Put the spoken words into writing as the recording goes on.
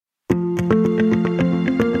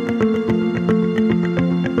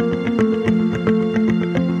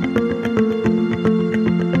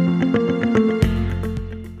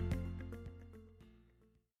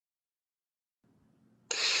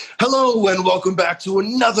and welcome back to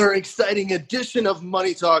another exciting edition of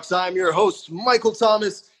Money Talks. I'm your host, Michael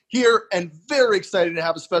Thomas, here and very excited to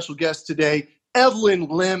have a special guest today, Evelyn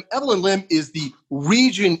Lim. Evelyn Lim is the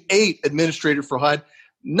Region 8 Administrator for HUD.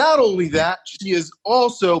 Not only that, she is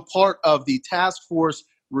also part of the task force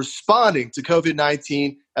responding to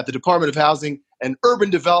COVID-19 at the Department of Housing and Urban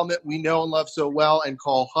Development we know and love so well and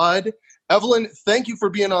call HUD. Evelyn, thank you for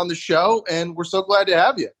being on the show, and we're so glad to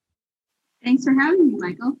have you. Thanks for having me,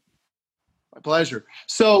 Michael. My pleasure.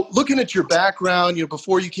 So looking at your background,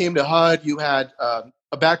 before you came to HUD, you had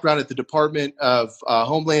a background at the Department of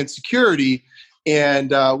Homeland Security.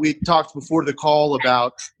 And we talked before the call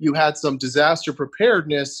about you had some disaster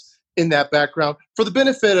preparedness in that background. For the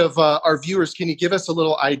benefit of our viewers, can you give us a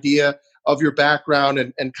little idea of your background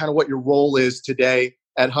and kind of what your role is today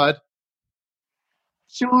at HUD?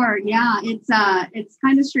 Sure. Yeah, it's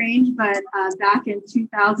kind of strange, but back in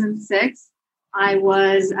 2006, I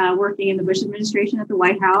was working in the Bush administration at the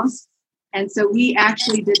White House. And so we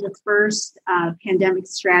actually did the first pandemic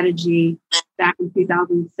strategy back in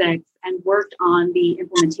 2006 and worked on the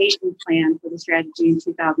implementation plan for the strategy in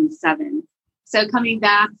 2007. So coming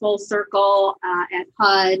back full circle at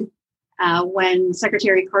HUD, when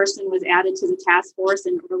Secretary Carson was added to the task force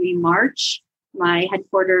in early March, my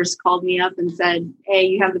headquarters called me up and said, hey,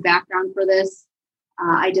 you have the background for this.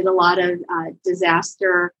 I did a lot of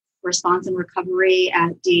disaster response and recovery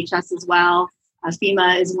at DHS as well.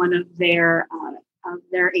 FEMA is one of their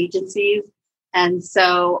agencies. And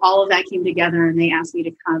so all of that came together and they asked me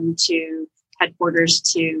to come to headquarters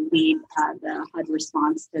to lead the HUD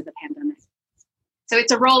response to the pandemic. So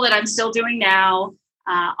it's a role that I'm still doing now,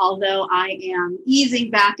 although I am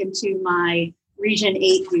easing back into my Region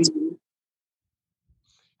 8 duty.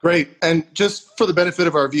 Great. And just for the benefit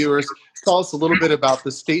of our viewers, tell us a little bit about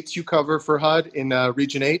the states you cover for HUD in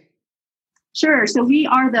Region 8. Sure. So we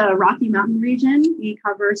are the Rocky Mountain region. We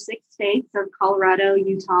cover 6 states of Colorado,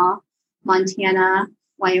 Utah, Montana,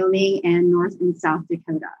 Wyoming, and North and South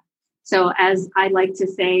Dakota. So as I like to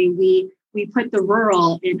say, we put the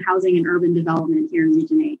rural in housing and urban development here in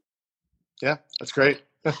Region 8. Yeah, that's great.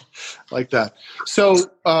 Like that.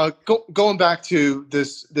 So going back to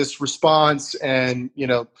this response and,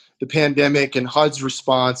 the pandemic and HUD's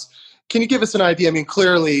response, can you give us an idea? I mean,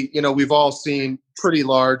 clearly, we've all seen pretty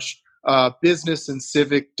large business and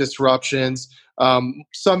civic disruptions.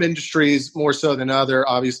 Some industries more so than other.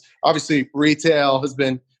 Obviously, retail has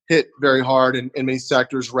been hit very hard in many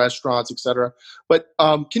sectors, restaurants, et cetera. But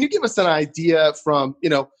can you give us an idea from,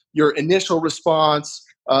 your initial response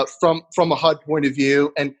from a HUD point of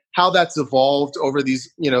view and how that's evolved over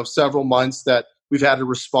these, several months that we've had to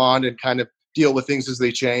respond and kind of deal with things as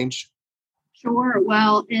they change? Sure.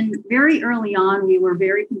 Well, very early on, we were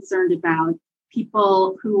very concerned about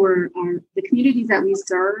people who were the communities that we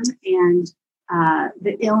serve and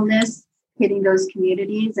the illness hitting those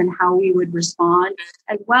communities and how we would respond,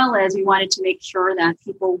 as well as we wanted to make sure that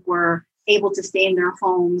people were able to stay in their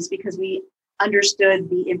homes because we understood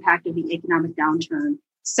the impact of the economic downturn.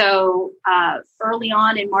 So early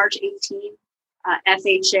on in March 18th,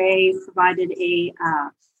 FHA provided a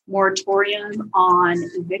moratorium on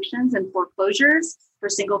evictions and foreclosures for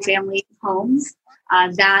single-family homes.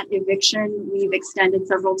 That eviction we've extended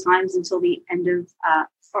several times until the end of,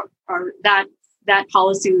 or that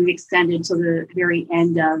policy we've extended to the very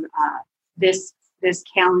end of this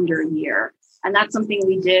calendar year. And that's something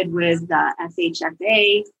we did with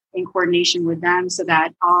FHFA in coordination with them so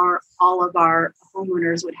that all of our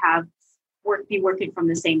homeowners would be working from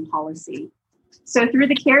the same policy. So through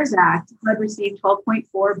the CARES Act, HUD received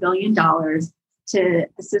 $12.4 billion to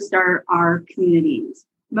assist our communities.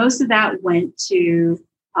 Most of that went to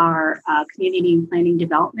our Community and Planning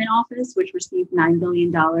Development Office, which received $9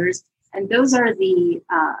 billion. And those are the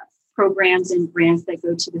programs and grants that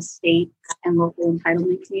go to the state and local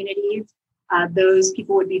entitlement communities. Those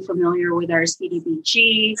people would be familiar with our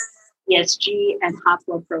CDBG, ESG, and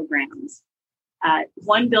HOPWA programs.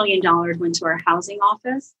 $1 billion went to our housing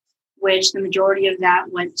office, which the majority of that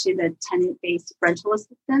went to the tenant-based rental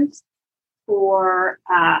assistance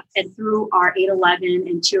and through our 811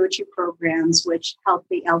 and 202 programs, which help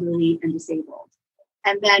the elderly and disabled.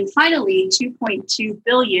 And then finally, $2.2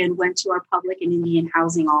 billion went to our Public and Indian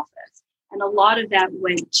Housing Office. And a lot of that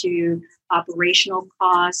went to operational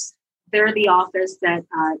costs. They're the office that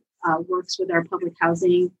works with our public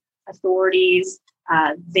housing authorities.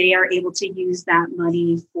 They are able to use that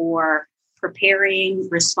money for preparing,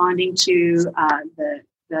 responding to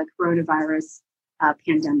the coronavirus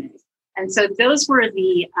pandemic. And so those were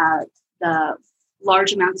the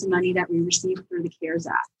large amounts of money that we received through the CARES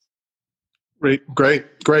Act.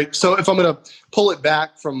 Great. So if I'm going to pull it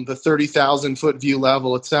back from the 30,000 foot view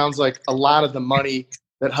level, it sounds like a lot of the money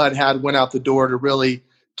that HUD had went out the door to really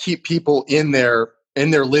keep people in their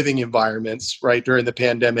living environments, right, during the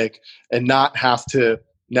pandemic, and not have to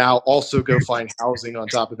now also go find housing on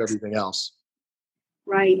top of everything else.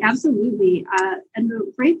 Right, absolutely. And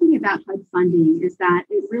the great thing about HUD funding is that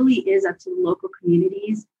it really is up to the local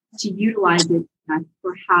communities to utilize it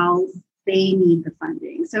for how they need the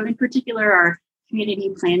funding. So in particular, our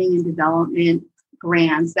community planning and development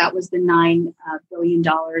grants, that was the $9 billion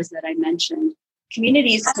that I mentioned.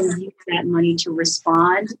 Communities can use that money to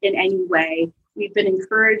respond in any way. We've been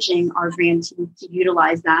encouraging our grantees to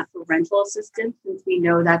utilize that for rental assistance, since we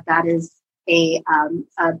know that that is a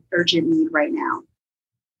urgent need right now.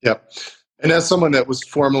 Yep. And as someone that was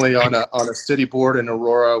formerly on a city board in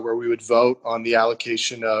Aurora, where we would vote on the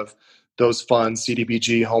allocation of those funds,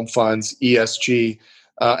 CDBG, home funds, ESG,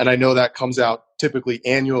 and I know that comes out typically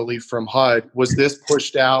annually from HUD. Was this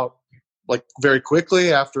pushed out like very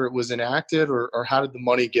quickly after it was enacted, or how did the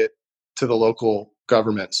money get to the local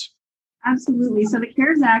governments? Absolutely. So the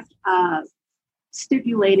CARES Act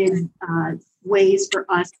stipulated ways for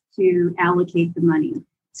us to allocate the money.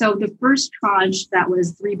 So the first tranche, that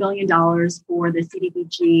was $3 billion for the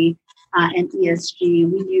CDBG and ESG,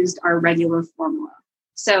 we used our regular formula.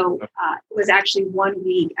 So it was actually 1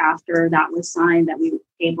 week after that was signed that we were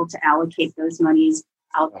able to allocate those monies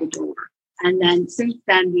out the door. And then since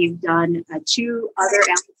then, we've done 2 other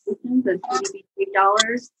applications of CDBG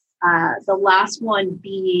dollars. The last one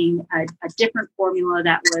being a different formula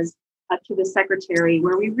that was up to the secretary,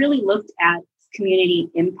 where we really looked at community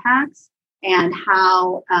impacts and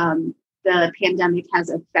how the pandemic has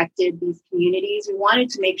affected these communities. We wanted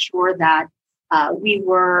to make sure that we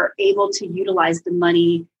were able to utilize the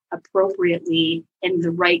money appropriately in the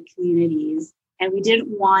right communities. And we didn't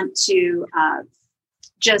want to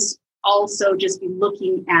just be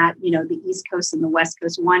looking at, the East Coast and the West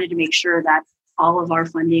Coast. We wanted to make sure that all of our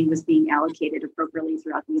funding was being allocated appropriately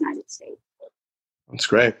throughout the United States. That's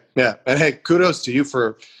great. Yeah. And hey, kudos to you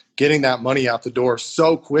for getting that money out the door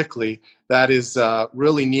so quickly. That is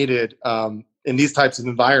really needed in these types of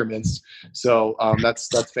environments. So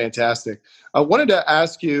that's fantastic. I wanted to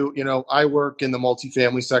ask you, I work in the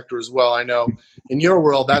multifamily sector as well. I know in your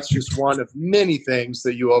world, that's just one of many things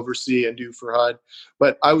that you oversee and do for HUD.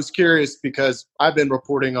 But I was curious because I've been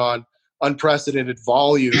reporting on unprecedented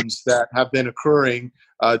volumes that have been occurring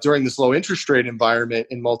during this low interest rate environment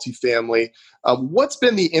in multifamily. What's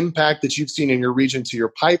been the impact that you've seen in your region to your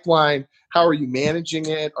pipeline? How are you managing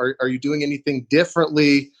it? Are you doing anything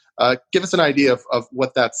differently? Give us an idea of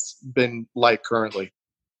what that's been like currently.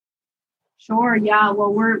 Sure. Yeah.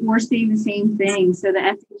 Well, we're seeing the same thing. So the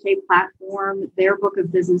FHA platform, their book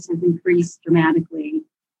of business has increased dramatically,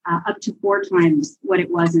 up to 4 times what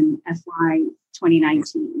it was in FY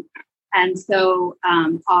 2019. And so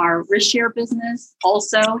our risk share business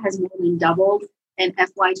also has more than doubled in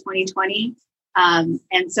FY 2020. And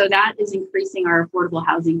so that is increasing our affordable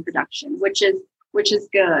housing production, which is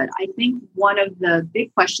good. I think one of the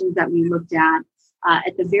big questions that we looked at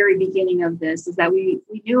the very beginning of this is that we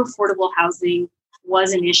knew affordable housing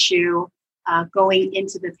was an issue going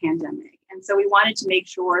into the pandemic. And so we wanted to make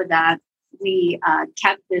sure that we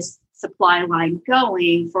kept this supply line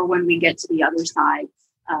going for when we get to the other side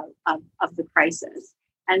of the crisis.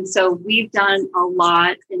 And so we've done a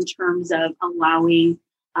lot in terms of allowing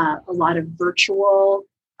a lot of virtual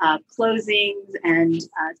closings and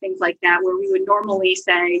things like that, where we would normally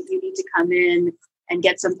say you need to come in and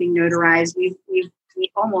get something notarized. We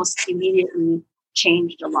almost immediately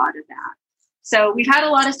changed a lot of that. So we've had a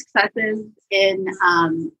lot of successes in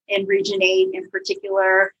Region 8 in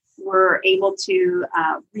particular. We're able to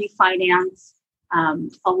refinance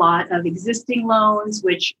a lot of existing loans,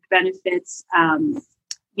 which benefits the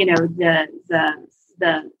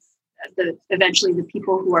eventually the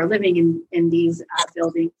people who are living in these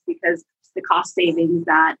buildings, because the cost savings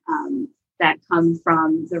that come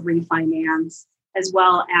from the refinance, as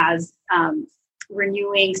well as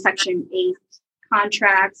renewing Section 8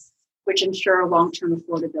 contracts, which ensure long-term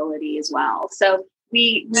affordability as well. So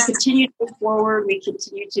we continue to move forward. We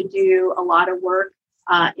continue to do a lot of work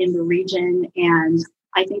in the region, and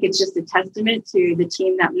I think it's just a testament to the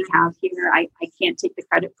team that we have here. I can't take the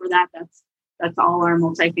credit for that. That's all our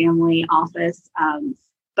multifamily office.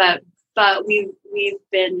 But we've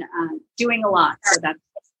been doing a lot, so that's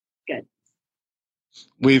good.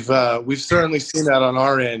 We've certainly seen that on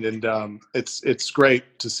our end, and it's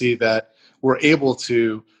great to see that we're able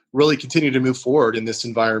to really continue to move forward in this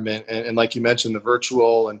environment. And like you mentioned, the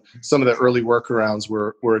virtual and some of the early workarounds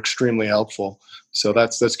were extremely helpful. So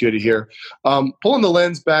that's good to hear. Pulling the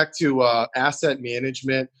lens back to asset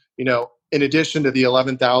management, in addition to the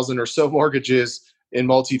 11,000 or so mortgages in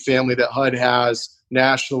multifamily that HUD has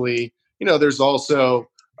nationally, there's also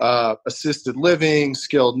assisted living,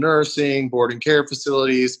 skilled nursing, board and care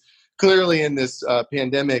facilities. Clearly in this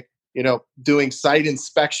pandemic, doing site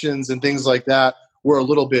inspections and things like that were a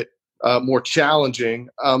little bit more challenging.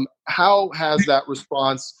 How has that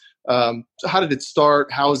response, how did it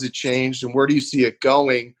start? How has it changed? And where do you see it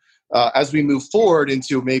going as we move forward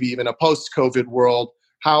into maybe even a post-COVID world?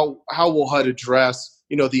 How will HUD address,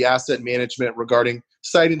 the asset management regarding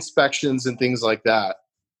site inspections and things like that?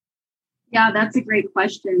 Yeah, that's a great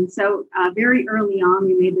question. So very early on,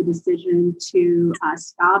 we made the decision to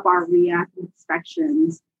stop our REACT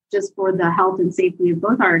inspections just for the health and safety of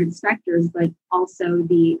both our inspectors, but also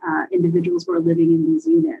the individuals who are living in these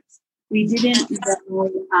units. We didn't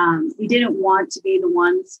want to be the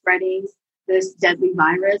ones spreading this deadly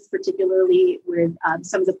virus, particularly with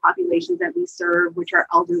some of the populations that we serve, which are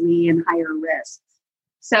elderly and higher risk.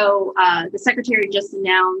 So the secretary just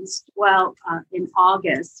announced, in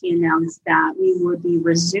August, he announced that we would be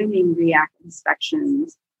resuming REACT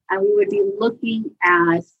inspections, and we would be looking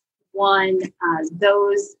at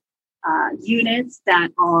those units that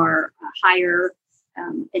are higher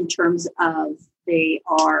in terms of they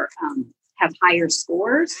are have higher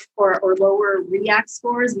scores or lower REACT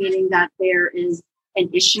scores, meaning that there is an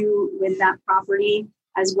issue with that property,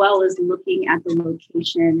 as well as looking at the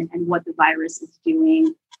location and what the virus is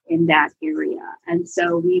doing in that area. And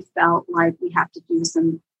so we felt like we have to do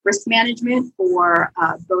some risk management for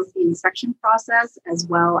both the inspection process as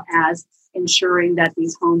well as ensuring that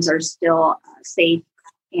these homes are still safe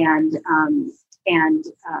and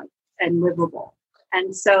livable.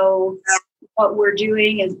 And so what we're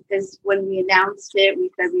doing is when we announced it, we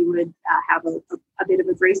said we would have a bit of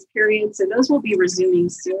a grace period. So those will be resuming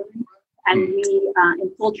soon. And we,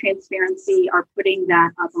 in full transparency, are putting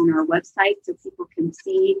that up on our website so people can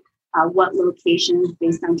see what locations,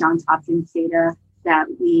 based on Johns Hopkins data, that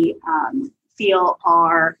we feel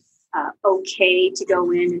are okay to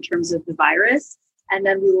go in terms of the virus. And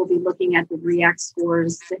then we will be looking at the REACT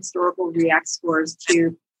scores, the historical REACT scores,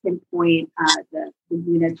 to pinpoint the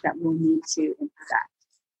units that we'll need to inspect.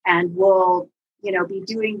 And we'll, be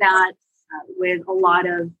doing that with a lot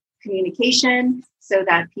of communication so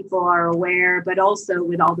that people are aware, but also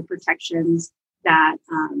with all the protections that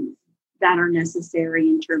are necessary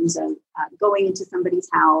in terms of going into somebody's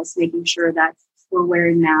house, making sure that we're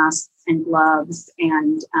wearing masks and gloves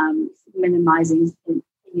and minimizing,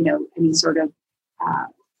 any sort of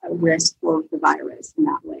risk for the virus in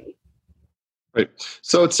that way. Right.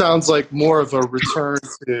 So it sounds like more of a return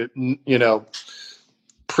to,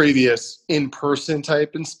 previous in-person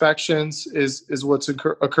type inspections is what's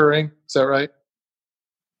occurring. Is that right?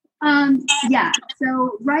 Yeah.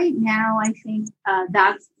 So right now, I think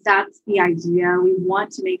that's the idea. We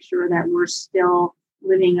want to make sure that we're still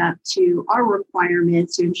living up to our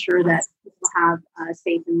requirements to ensure that people have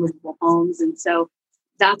safe and livable homes. And so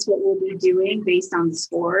that's what we'll be doing based on the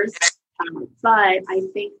scores. But I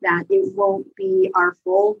think that it won't be our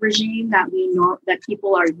full regime that we know that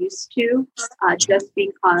people are used to, just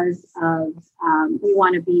because of we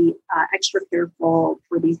want to be extra careful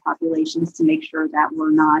for these populations to make sure that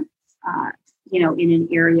we're not, in an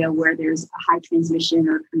area where there's a high transmission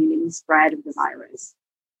or community spread of the virus.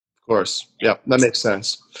 Of course. Yeah, that makes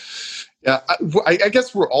sense. Yeah, I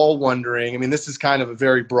guess we're all wondering. I mean, this is kind of a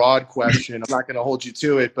very broad question. I'm not going to hold you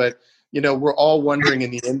to it, but we're all wondering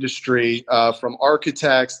in the industry, from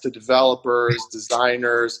architects to developers,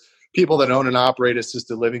 designers, people that own and operate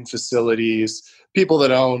assisted living facilities, people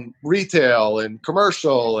that own retail and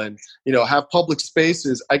commercial and, have public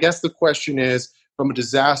spaces. I guess the question is, from a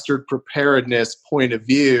disaster preparedness point of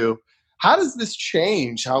view, how does this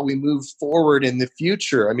change how we move forward in the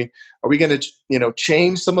future? I mean, are we going to,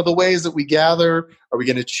 change some of the ways that we gather? Are we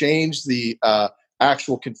going to change the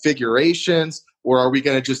actual configurations? Or are we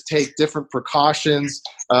going to just take different precautions?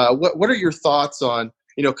 What are your thoughts on,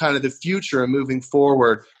 kind of the future and moving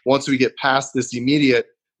forward once we get past this immediate,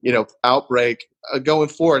 outbreak going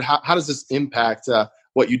forward? How does this impact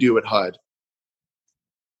what you do at HUD?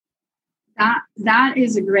 That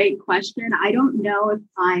is a great question. I don't know if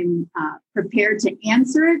I'm prepared to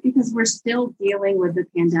answer it because we're still dealing with the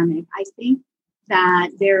pandemic. I think that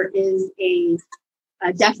there is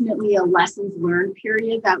definitely a lessons learned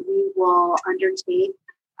period that we will undertake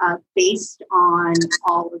based on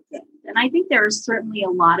all of this. And I think there are certainly a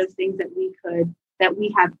lot of things that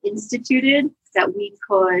we have instituted that we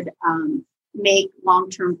could make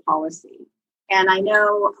long-term policy. And I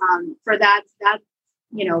know for that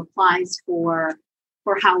applies for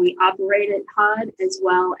how we operate at HUD, as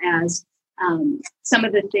well as some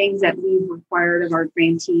of the things that we've required of our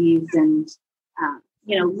grantees, and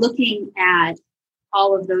looking at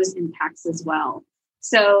all of those impacts as well.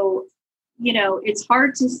 So, it's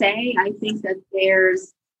hard to say. I think that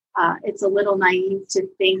it's a little naive to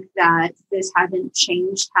think that this hasn't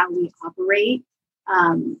changed how we operate.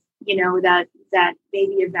 That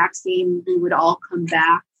maybe a vaccine, we would all come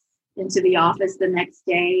back into the office the next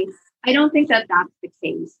day. I don't think that that's the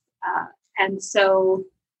case. And so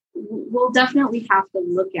we'll definitely have to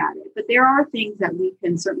look at it. But there are things that we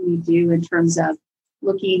can certainly do in terms of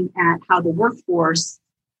looking at how the workforce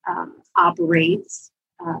operates.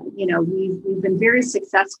 We've been very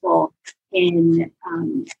successful in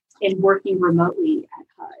working remotely at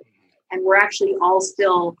HUD, and we're actually all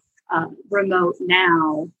still remote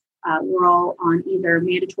now. We're all on either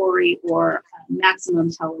mandatory or maximum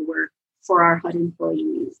telework for our HUD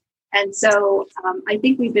employees. And so I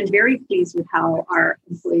think we've been very pleased with how our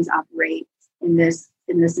employees operate in this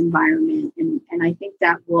environment. And I think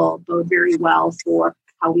that will bode very well for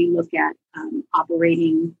how we look at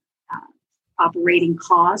operating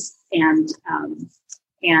costs and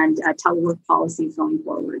telework policies going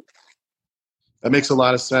forward. That makes a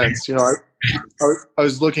lot of sense. I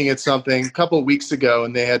was looking at something a couple of weeks ago,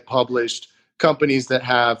 and they had published companies that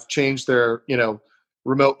have changed their,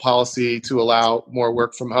 remote policy to allow more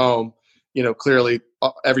work from home. Clearly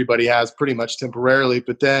everybody has pretty much temporarily,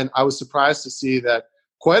 but then I was surprised to see that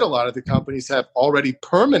quite a lot of the companies have already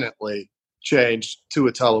permanently changed to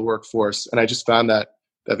a telework force. And I just found that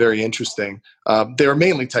very interesting. They are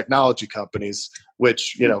mainly technology companies,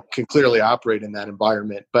 which, can clearly operate in that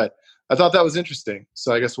environment. But I thought that was interesting.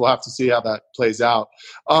 So I guess we'll have to see how that plays out.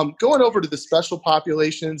 Going over to the special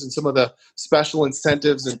populations and some of the special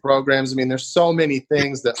incentives and programs. I mean, there's so many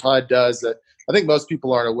things that HUD does that I think most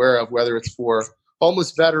people aren't aware of, whether it's for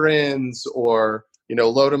homeless veterans or,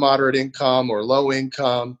 low to moderate income or low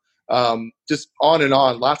income, just on and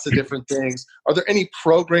on, lots of different things. Are there any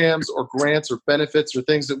programs or grants or benefits or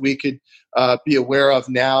things that we could be aware of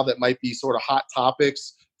now that might be sort of hot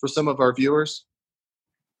topics for some of our viewers?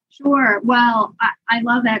 Sure. Well, I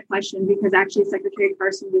love that question, because actually Secretary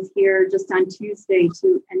Carson was here just on Tuesday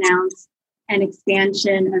to announce an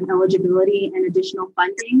expansion of eligibility and additional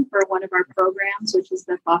funding for one of our programs, which is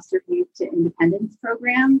the Foster Youth to Independence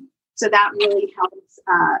program. So that really helps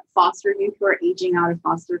foster youth who are aging out of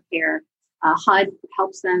foster care. HUD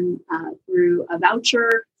helps them through a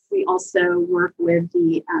voucher. We also work with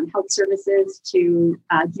the health services to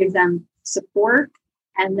give them support.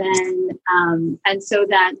 And then, and so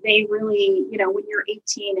that they really, when you're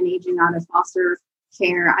 18 and aging out of foster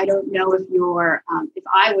care, I don't know if if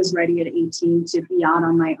I was ready at 18 to be out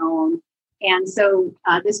on my own. And so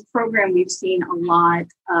this program, we've seen a lot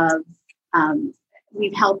of,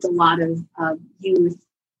 we've helped a lot of youth,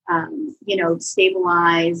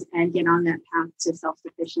 stabilize and get on that path to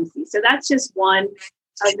self-sufficiency. So that's just one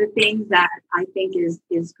of the things that I think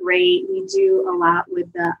is great. We do a lot with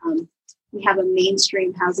we have a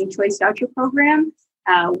mainstream housing choice voucher program,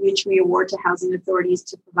 which we award to housing authorities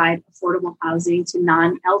to provide affordable housing to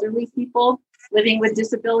non-elderly people living with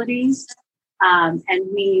disabilities. And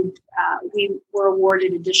we were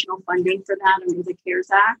awarded additional funding for that under the CARES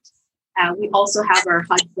Act. We also have our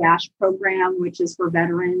HUD Dash program, which is for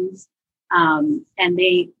veterans. And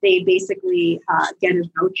they basically get a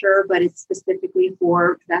voucher, but it's specifically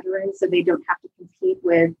for veterans, so they don't have to compete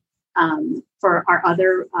with for our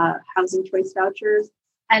other housing choice vouchers.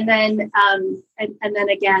 And then and then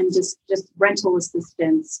again, just rental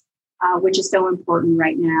assistance, which is so important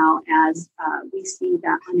right now as we see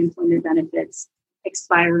that unemployment benefits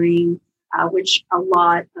expiring, which a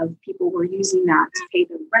lot of people were using that to pay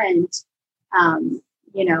the rent.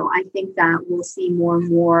 I think that we'll see more and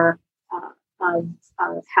more of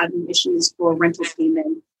having issues for rental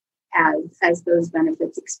payment as those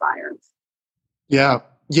benefits expire. Yeah.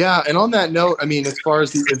 Yeah. And on that note, I mean, as far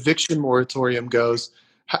as the eviction moratorium goes,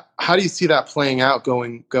 how do you see that playing out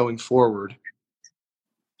going forward?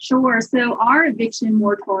 Sure. So our eviction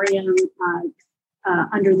moratorium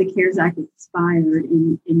under the CARES Act expired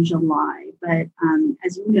in July. But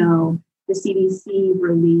as you know, the CDC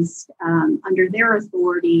released under their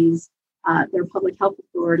authorities, their public health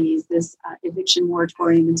authorities, this eviction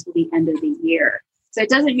moratorium until the end of the year. So it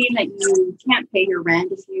doesn't mean that you can't pay your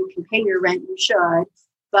rent. If you can pay your rent, you should.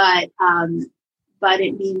 But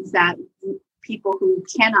it means that people who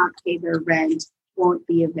cannot pay their rent won't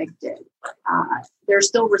be evicted. They're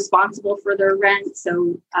still responsible for their rent.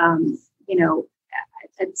 So,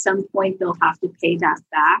 at some point they'll have to pay that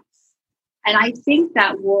back. And I think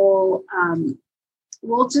that we'll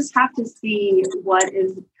just have to see what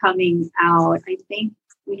is coming out. I think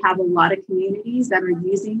we have a lot of communities that are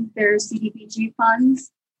using their CDBG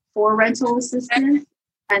funds for rental assistance.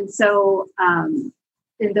 And so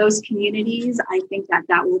in those communities, I think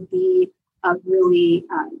that will be a really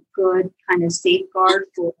good kind of safeguard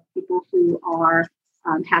for people who are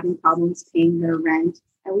having problems paying their rent.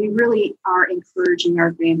 And we really are encouraging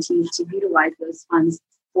our grantees to utilize those funds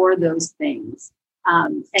for those things.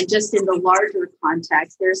 And just in the larger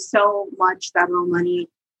context, there's so much federal money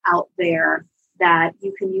out there that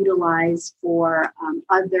you can utilize for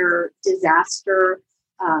other disaster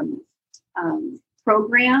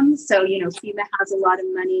programs. So, FEMA has a lot of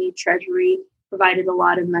money, Treasury provided a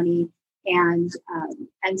lot of money. And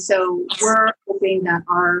so we're hoping that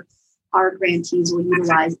our grantees will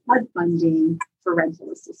utilize HUD funding for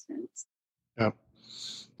rental assistance.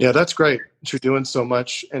 Yeah, that's great that you're doing so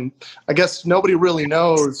much. And I guess nobody really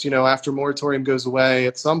knows, after moratorium goes away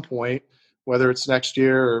at some point, whether it's next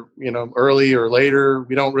year or, early or later,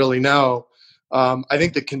 we don't really know. I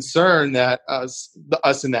think the concern that us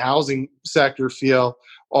in the housing sector feel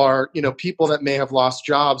are, people that may have lost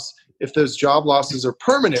jobs. If those job losses are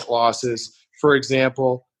permanent losses, for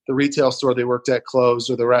example, the retail store they worked at closed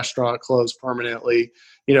or the restaurant closed permanently,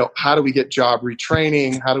 how do we get job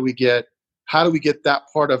retraining? How do we get that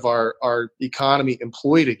part of our economy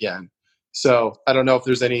employed again? So I don't know if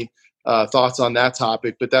there's any thoughts on that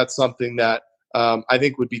topic, but that's something that I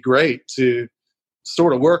think would be great to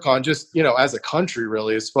sort of work on just, as a country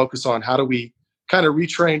really, is focus on how do we kind of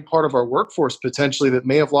retrain part of our workforce potentially that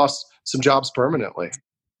may have lost some jobs permanently.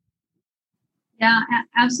 Yeah,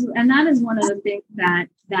 absolutely. And that is one of the things that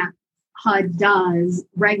HUD does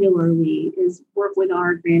regularly is work with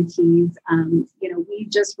our grantees. We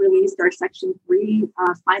just released our Section 3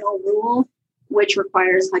 final rule, which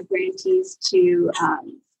requires HUD grantees to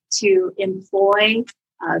employ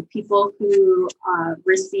people who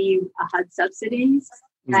receive HUD subsidies.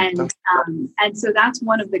 And so that's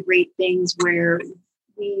one of the great things where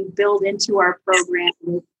we build into our program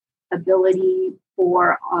with ability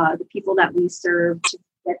for the people that we serve to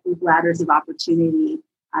get these ladders of opportunity,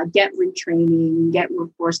 get retraining, get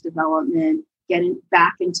workforce development, get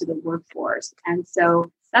back into the workforce. And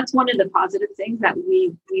so that's one of the positive things that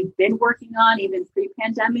we've been working on even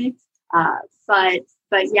pre-pandemic.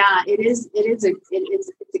 But yeah, it's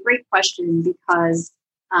a great question because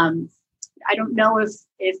I don't know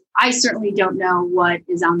if I certainly don't know what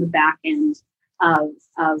is on the back end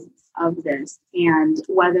of this, and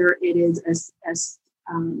whether it is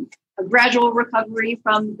a gradual recovery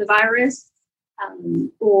from the virus,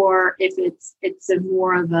 or if it's a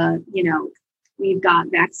more of a we've got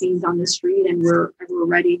vaccines on the street and we're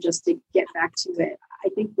ready just to get back to it. I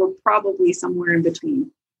think we're probably somewhere in between,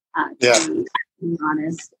 to be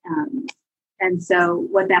honest. And so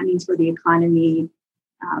what that means for the economy,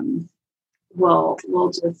 we'll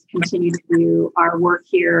just continue to do our work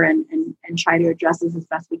here and try to address this as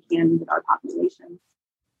best we can with our population.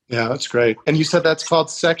 Yeah, that's great. And you said that's called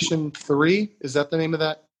Section 3? Is that the name of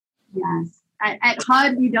that? Yes. At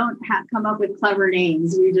HUD, we don't come up with clever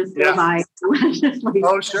names. We just go by legislation.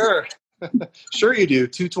 Oh, sure. Sure you do.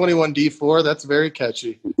 221D4, that's very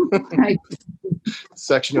catchy. Right.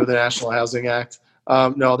 Section of the National Housing Act.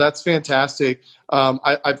 No, that's fantastic.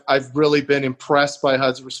 I've really been impressed by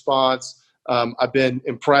HUD's response. I've been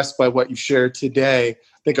impressed by what you shared today.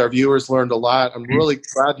 I think our viewers learned a lot. I'm really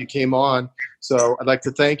glad you came on. So I'd like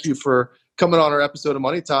to thank you for coming on our episode of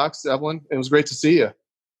Money Talks, Evelyn. It was great to see you.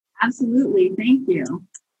 Absolutely. Thank you.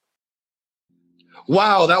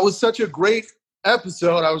 Wow, that was such a great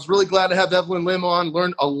episode. I was really glad to have Evelyn Lim on,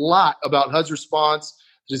 learned a lot about HUD's response,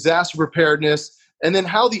 disaster preparedness, and then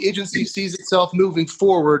how the agency sees itself moving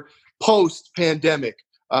forward post-pandemic.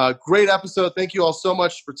 Great episode. Thank you all so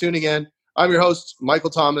much for tuning in. I'm your host,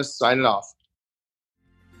 Michael Thomas, signing off.